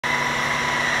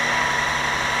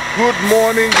Good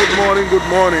morning, good morning, good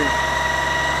morning.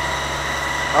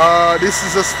 This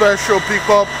is a special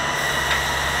pickup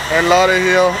in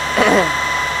Lauderhill.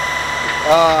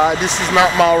 This is not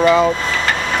my route.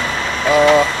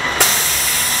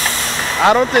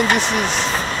 I don't think this is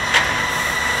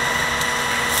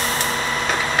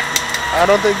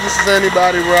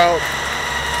anybody's route.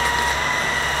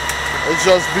 It's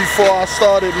just before I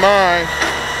started mine,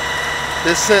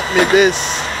 they sent me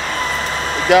this.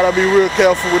 You gotta be real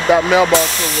careful with that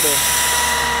mailbox over there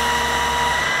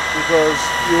because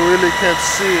you really can't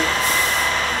see it.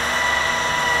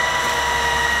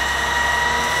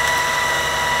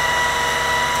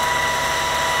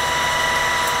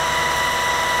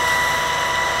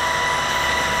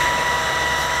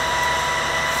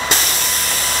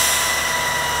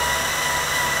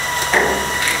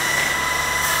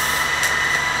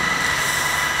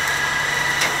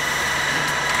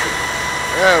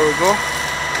 There we go.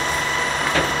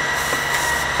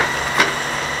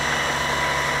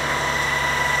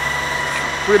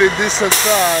 Pretty decent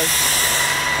size.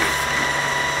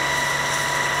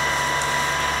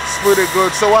 It's pretty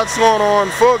good. So what's going on,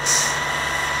 folks?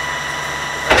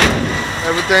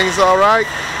 Everything's alright?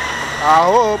 I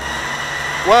hope.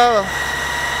 Well,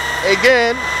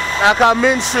 again, like I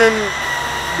mentioned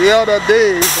the other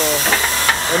days or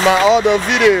in my other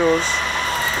videos,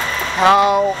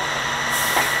 how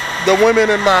the women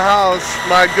in my house,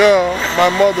 my girl, my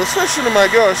mother, especially my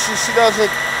girl, she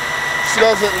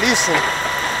doesn't listen.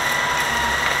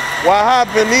 What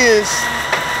happened is,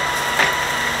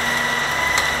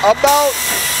 I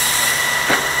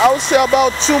would say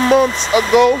about 2 months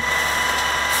ago,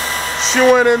 she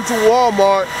went into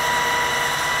Walmart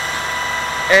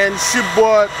and she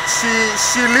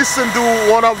listened to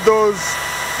one of those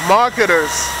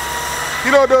marketers. You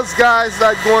know those guys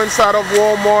that go inside of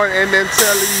Walmart and then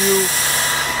telling you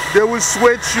they will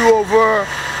switch you over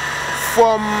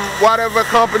from whatever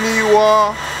company you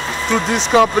are to this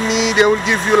company. They will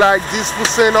give you like this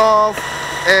 % off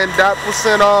and that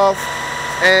 % off,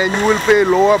 and you will pay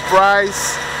lower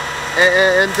price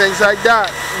and things like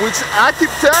that. Which I keep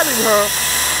telling her,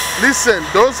 listen,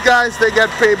 those guys, they get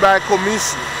paid by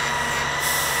commission.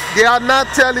 They are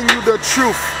not telling you the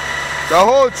truth, the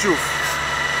whole truth.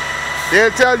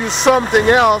 They'll tell you something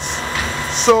else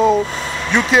so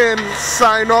you can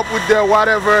sign up with their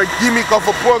whatever gimmick of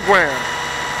a program.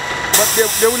 But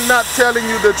they were not telling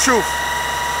you the truth.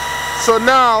 So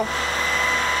now,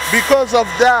 because of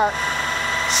that,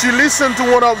 she listened to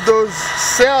one of those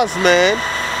salesmen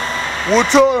who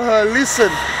told her,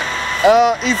 listen,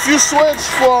 if you switch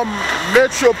from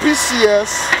Metro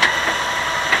PCS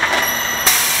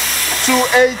to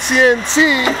AT&T,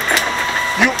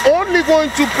 you're only going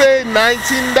to pay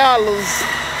 $19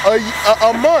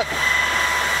 a month.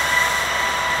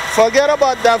 Forget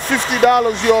about that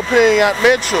 $50 you're paying at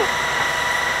Metro.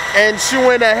 And she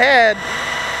went ahead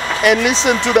and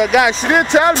listened to the guy. She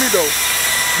didn't tell me though,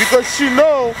 because she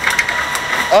know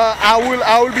I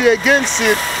will be against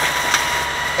it.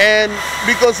 And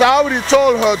because I already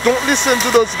told her, don't listen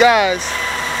to those guys.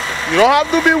 You don't have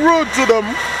to be rude to them.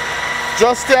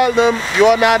 Just tell them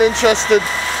you're not interested.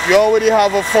 You already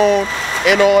have a phone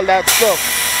and all that stuff.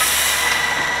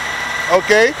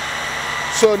 Okay?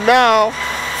 So now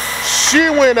she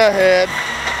went ahead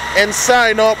and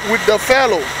signed up with the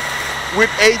fellow, with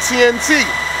AT&T.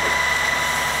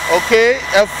 Okay?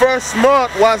 Her first month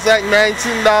was like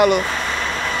 $19.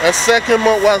 Her second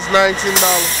month was $19.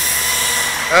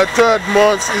 Her third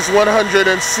month is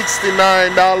 $169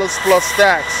 plus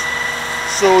tax.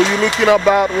 So you're looking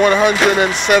about $170.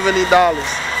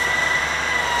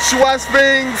 She was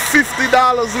paying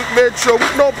 $50 with Metro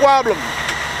with no problem.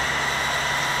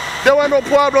 There was no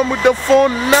problem with the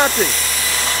phone, nothing.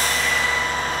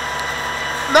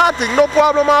 Nothing, no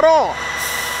problem at all.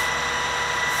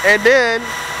 And then,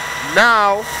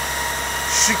 now,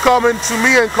 she coming to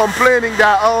me and complaining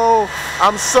that, oh,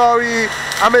 I'm sorry,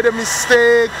 I made a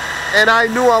mistake, and I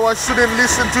knew I shouldn't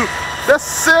listen to the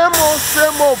same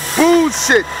old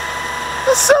bullshit.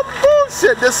 The same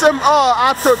bullshit. The same, oh,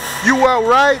 I thought you were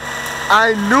right.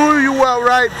 I knew you were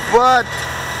right, but,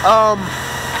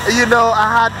 you know,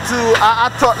 I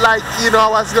thought like, you know, I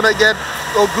was going to get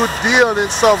a good deal and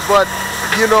stuff, but,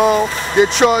 you know, they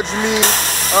charged me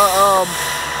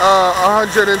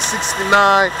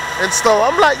 $169 and stuff.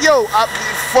 I'm like, yo,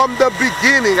 from the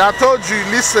beginning, I told you,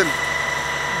 listen,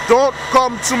 don't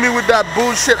come to me with that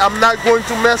bullshit. I'm not going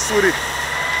to mess with it.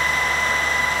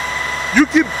 You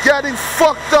keep getting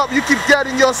fucked up. You keep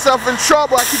getting yourself in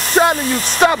trouble. I keep telling you,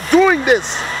 stop doing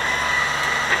this.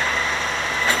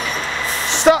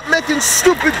 Stop making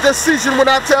stupid decisions when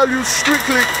I tell you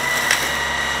strictly.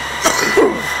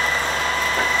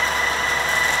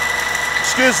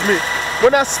 Excuse me.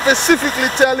 When I'm specifically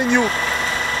telling you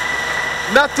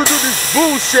not to do this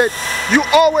bullshit, you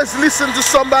always listen to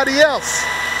somebody else.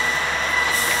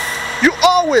 You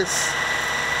always.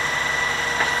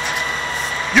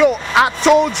 Yo, I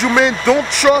told you, man, don't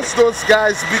trust those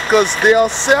guys because they are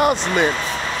salesmen.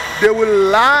 They will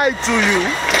lie to you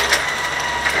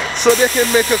so they can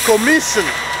make a commission.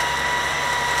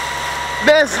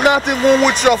 There's nothing wrong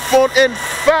with your phone. In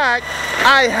fact,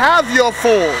 I have your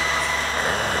phone.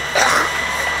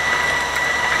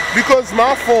 Because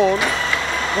my phone,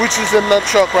 which is in the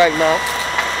truck right now,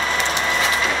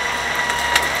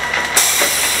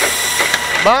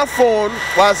 my phone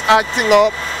was acting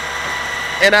up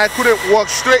and I couldn't walk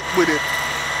straight with it.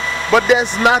 But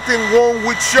there's nothing wrong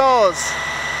with yours.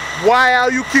 Why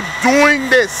are you keep doing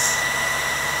this?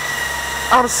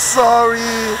 I'm sorry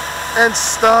and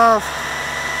stuff.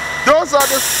 Those are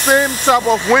the same type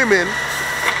of women.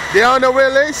 They are in a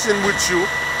relation with you.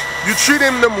 You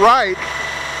treating them right.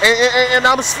 And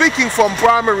I'm speaking from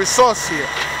primary source here.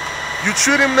 You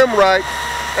treating them right.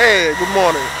 Hey, good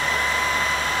morning.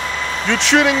 You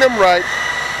treating them right.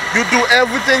 You do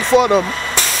everything for them.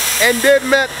 And they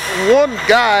met one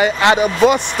guy at a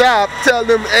bus stop, tell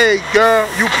them, hey girl,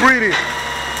 you pretty.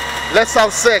 Let's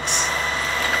have sex.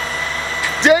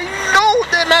 They know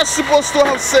they're not supposed to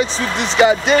have sex with this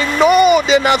guy. They know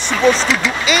they're not supposed to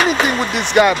do anything with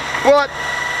this guy. But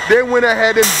they went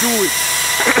ahead and do it.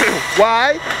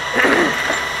 Why?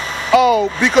 Oh,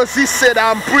 because he said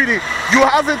I'm pretty. You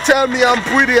haven't told me I'm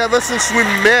pretty ever since we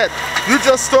met. You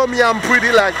just told me I'm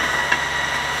pretty like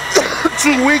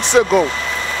 2 weeks ago.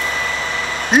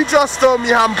 He just told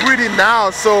me I'm pretty now,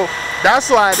 so that's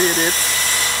why I did it.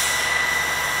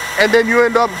 And then you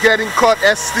end up getting caught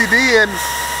STD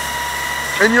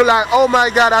and you're like, oh my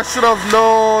God, I should have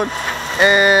known.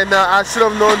 And I should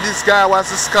have known this guy was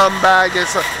a scumbag. And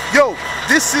so, yo,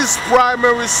 this is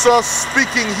primary source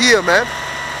speaking here, man.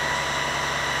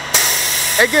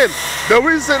 Again, the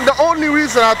only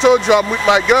reason I told you I'm with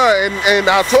my girl and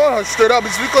I told her straight up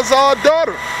is because of our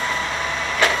daughter.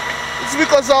 It's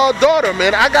because of our daughter,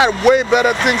 man. I got way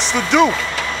better things to do.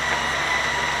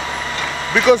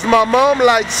 Because my mom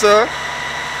likes her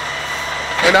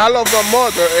and I love my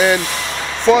mother, and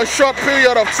for a short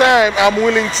period of time I'm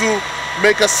willing to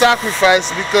make a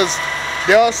sacrifice because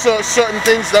there are certain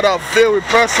things that are very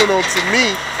personal to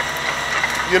me,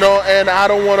 you know, and I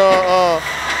don't want to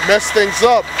mess things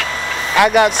up. I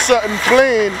got certain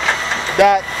plan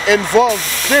that involves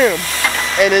them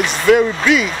and it's very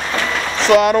big,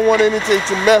 so I don't want anything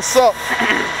to mess up.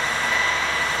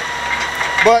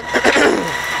 But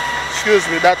excuse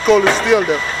me, that cold is still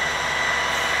there.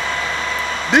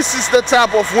 This is the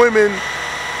type of women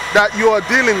that you are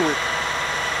dealing with.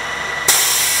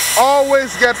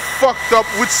 Always get fucked up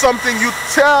with something you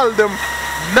tell them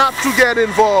not to get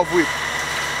involved with.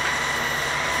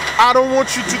 I don't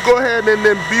want you to go ahead and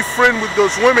then be friend with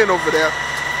those women over there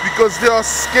because they are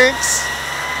skinks.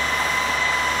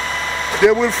 They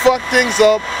will fuck things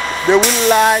up. They will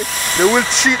lie. They will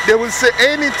cheat. They will say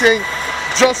anything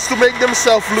just to make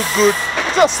themselves look good.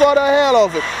 Just for the hell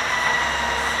of it.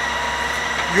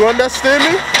 You understand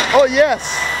me? Oh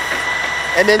yes.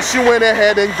 And then she went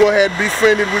ahead and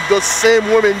befriended with those same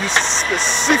women you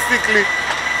specifically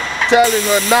telling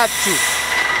her not to.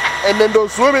 And then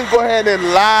those women go ahead and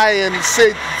lie and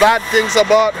say bad things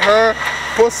about her,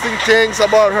 posting things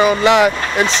about her online,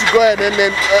 and she go ahead and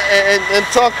then and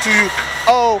talk to you.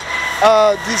 Oh,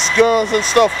 these girls and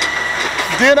stuff.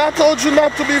 Then I told you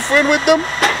not to be friend with them.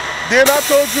 Then I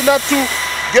told you not to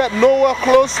get nowhere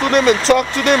close to them and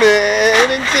talk to them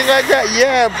and anything like that.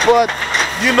 Yeah, but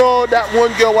you know that one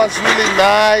girl was really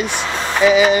nice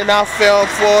and I fell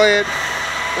for it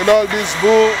and all this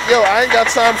bull. Yo, I ain't got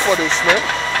time for this, man.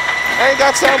 I ain't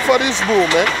got time for this bull,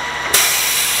 man.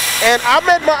 And I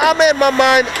made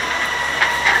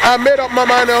up my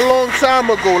mind a long time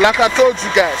ago. Like I told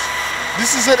you guys,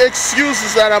 this isn't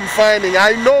excuses that I'm finding.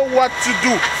 I know what to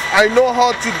do. I know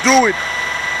how to do it.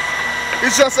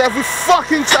 It's just every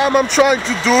fucking time I'm trying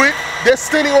to do it, they're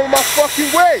standing on my fucking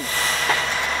way.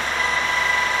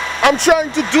 I'm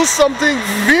trying to do something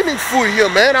meaningful here,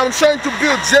 man. I'm trying to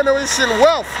build generation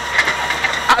wealth.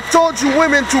 I told you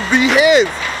women to behave.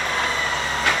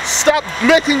 Stop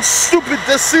making stupid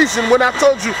decisions. When I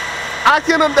told you, I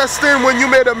can understand when you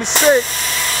made a mistake.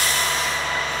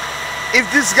 If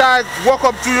this guy walk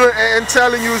up to you and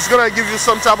telling you he's gonna give you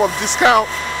some type of discount,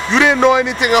 you didn't know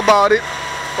anything about it.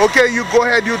 Okay, you go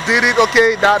ahead, you did it.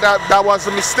 Okay, that was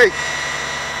a mistake.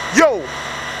 Yo,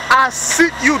 I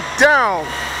sit you down.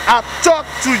 I talk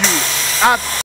to you. I